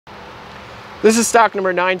This is stock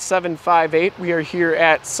number 9758. We are here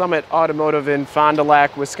at Summit Automotive in Fond du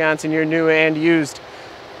Lac, Wisconsin, your new and used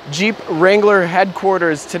Jeep Wrangler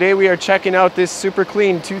headquarters. Today we are checking out this super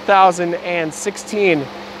clean 2016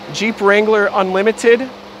 Jeep Wrangler Unlimited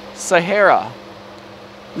Sahara.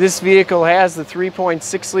 This vehicle has the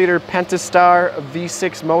 3.6 liter Pentastar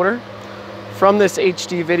V6 motor. From this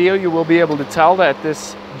HD video, you will be able to tell that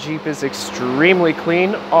this Jeep is extremely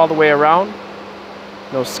clean all the way around.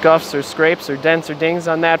 No scuffs or scrapes or dents or dings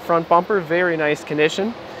on that front bumper. Very nice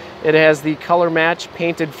condition. It has the color match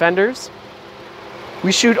painted fenders.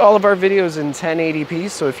 We shoot all of our videos in 1080p,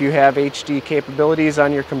 so if you have HD capabilities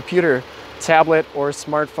on your computer, tablet, or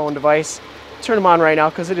smartphone device, turn them on right now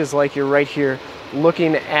because it is like you're right here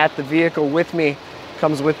looking at the vehicle with me.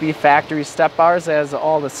 Comes with the factory step bars, as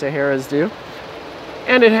all the Saharas do.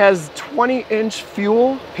 And it has 20-inch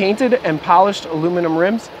fuel painted and polished aluminum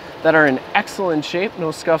rims that are in excellent shape,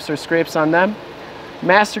 no scuffs or scrapes on them.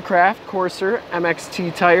 Mastercraft Corsair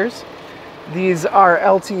MXT tires. These are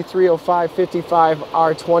LT 305/55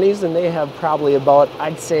 R20s, and they have probably about,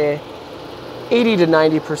 I'd say, 80 to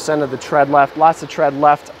 90% of the tread left. Lots of tread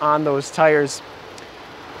left on those tires.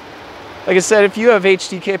 Like I said, if you have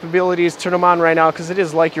HD capabilities, turn them on right now because it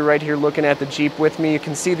is like you're right here looking at the Jeep with me. You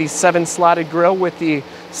can see the 7-slotted grille with the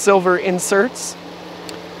silver inserts,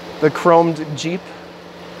 the chromed Jeep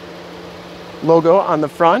logo on the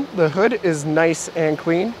front. The hood is nice and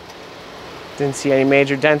clean. Didn't see any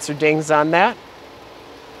major dents or dings on that.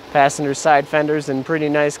 Passenger side fenders in pretty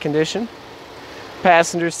nice condition.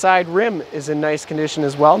 Passenger side rim is in nice condition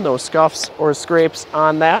as well. No scuffs or scrapes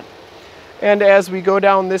on that. And as we go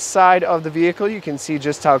down this side of the vehicle, you can see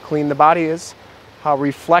just how clean the body is, how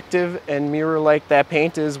reflective and mirror-like that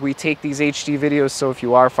paint is. We take these HD videos, so if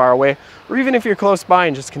you are far away, or even if you're close by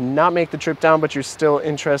and just cannot make the trip down, but you're still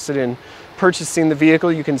interested in purchasing the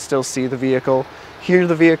vehicle, you can still see the vehicle, hear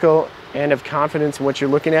the vehicle, and have confidence in what you're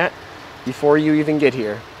looking at before you even get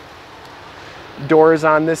here. Doors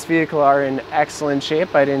on this vehicle are in excellent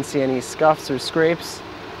shape. I didn't see any scuffs or scrapes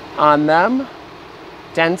on them,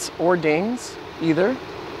 dents or dings either.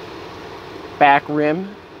 Back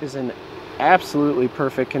rim is in absolutely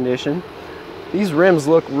perfect condition. These rims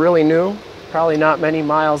look really new. Probably not many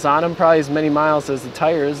miles on them, probably as many miles as the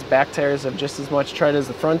tires. Back tires have just as much tread as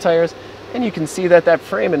the front tires. And you can see that that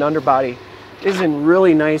frame and underbody is in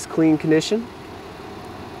really nice, clean condition.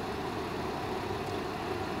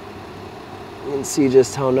 You can see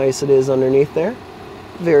just how nice it is underneath there.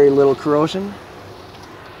 Very little corrosion.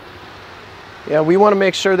 Yeah, we want to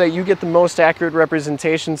make sure that you get the most accurate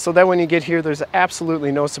representation so that when you get here, there's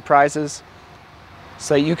absolutely no surprises,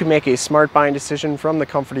 so that you can make a smart buying decision from the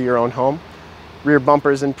comfort of your own home. Rear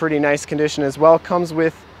bumper is in pretty nice condition as well. Comes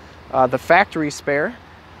with the factory spare.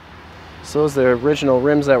 So those are the original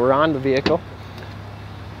rims that were on the vehicle.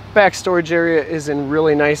 Back storage area is in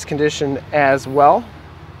really nice condition as well.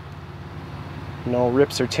 No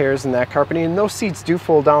rips or tears in that carpeting, and those seats do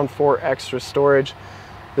fold down for extra storage.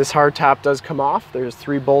 This hard top does come off. There's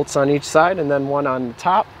 3 bolts on each side and then 1 on the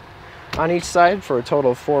top on each side for a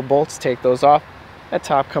total of 4 bolts. Take those off. That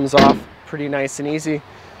top comes off pretty nice and easy.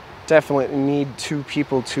 Definitely need 2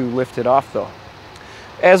 people to lift it off though.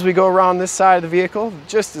 As we go around this side of the vehicle,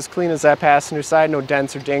 just as clean as that passenger side. No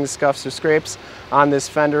dents or dings, scuffs or scrapes on this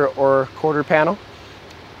fender or quarter panel.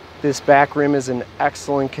 This back rim is in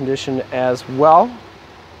excellent condition as well.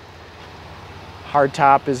 Hard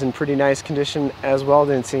top is in pretty nice condition as well.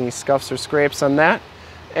 Didn't see any scuffs or scrapes on that.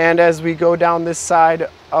 And as we go down this side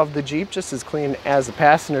of the Jeep, just as clean as the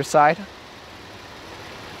passenger side.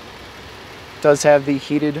 Does have the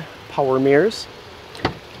heated power mirrors.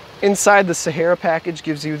 Inside, the Sahara package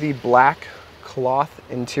gives you the black cloth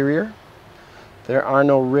interior. There are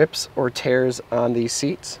no rips or tears on these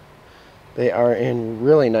seats. They are in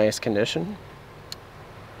really nice condition.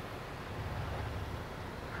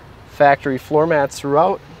 Factory floor mats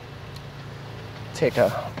throughout. Take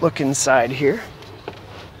a look inside here.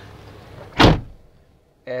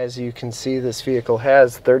 As you can see, this vehicle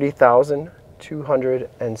has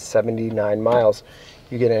 30,279 miles.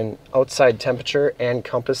 You get an outside temperature and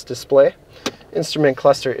compass display. Instrument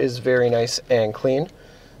cluster is very nice and clean.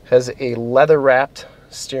 Has a leather wrapped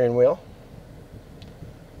steering wheel.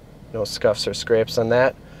 No scuffs or scrapes on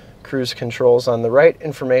that. Cruise controls on the right,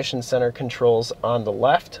 information center controls on the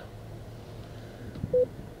left.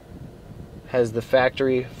 Has the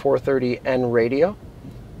factory 430N radio.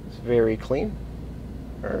 It's very clean,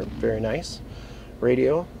 or very nice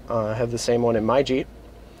radio. Have the same one in MyGig.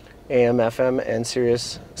 AM, FM, and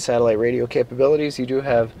Sirius satellite radio capabilities. You do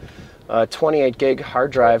have a 28 gig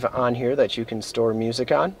hard drive on here that you can store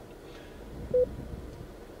music on.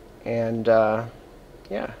 and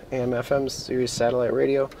yeah, AM, FM, Sirius satellite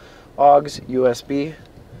radio, AUX, USB,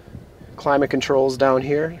 climate controls down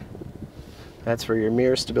here. That's for your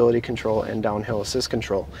mirror stability control and downhill assist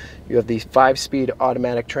control. You have the 5-speed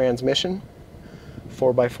automatic transmission,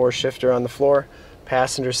 4x4 shifter on the floor.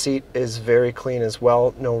 Passenger seat is very clean as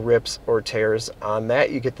well, no rips or tears on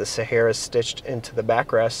that. You get the Sahara stitched into the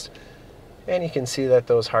backrest, and you can see that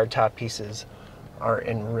those hardtop pieces are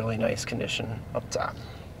in really nice condition up top.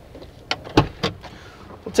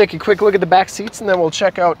 We'll take a quick look at the back seats and then we'll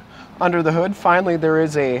check out under the hood. Finally, there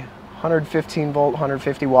is a 115 volt,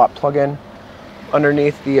 150 watt plug-in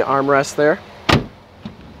underneath the armrest there.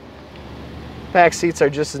 Back seats are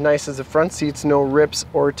just as nice as the front seats, no rips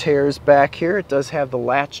or tears back here. It does have the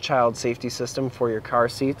Latch child safety system for your car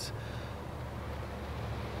seats.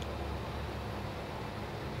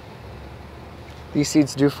 These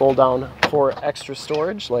seats do fold down for extra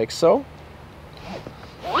storage, like so.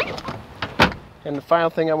 And the final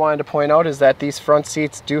thing I wanted to point out is that these front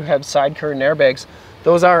seats do have side curtain airbags.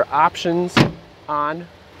 Those are options on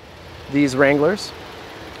these Wranglers.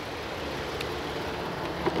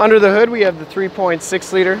 Under the hood, we have the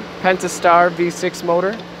 3.6 liter Pentastar V6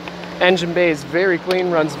 motor. Engine bay is very clean,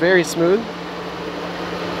 runs very smooth.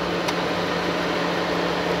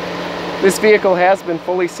 This vehicle has been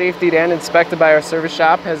fully safetied and inspected by our service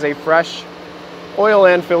shop, has a fresh oil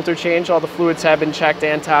and filter change. All the fluids have been checked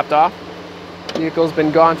and topped off. The vehicle's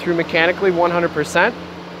been gone through mechanically 100%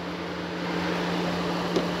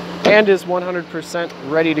 and is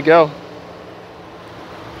 100% ready to go.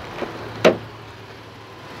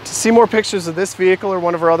 To see more pictures of this vehicle or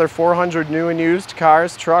one of our other 400 new and used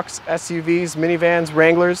cars, trucks, SUVs, minivans,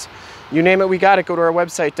 Wranglers, you name it, we got it. Go to our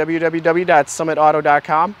website,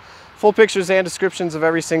 www.summitauto.com. Full pictures and descriptions of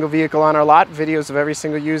every single vehicle on our lot, videos of every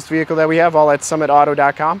single used vehicle that we have, all at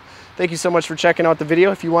summitauto.com. Thank you so much for checking out the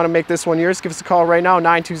video. If you want to make this one yours, give us a call right now,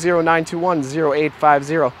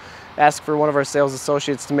 920-921-0850. Ask for one of our sales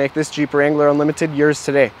associates to make this Jeep Wrangler Unlimited yours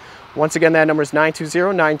today. Once again, that number is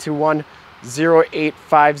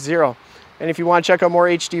 920-921-0850. And if you want to check out more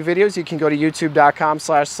HD videos, you can go to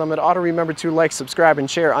youtube.com/summitauto. Remember to like, subscribe, and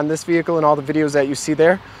share on this vehicle and all the videos that you see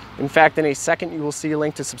there. In fact, in a second, you will see a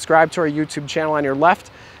link to subscribe to our YouTube channel on your left,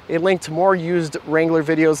 a link to more used Wrangler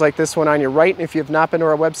videos like this one on your right. And if you have not been to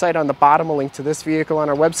our website, on the bottom, a link to this vehicle on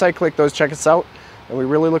our website. Click those, check us out. And we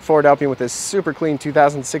really look forward to helping you with this super clean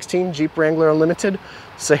 2016 Jeep Wrangler Unlimited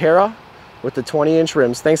Sahara with the 20-inch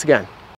rims. Thanks again.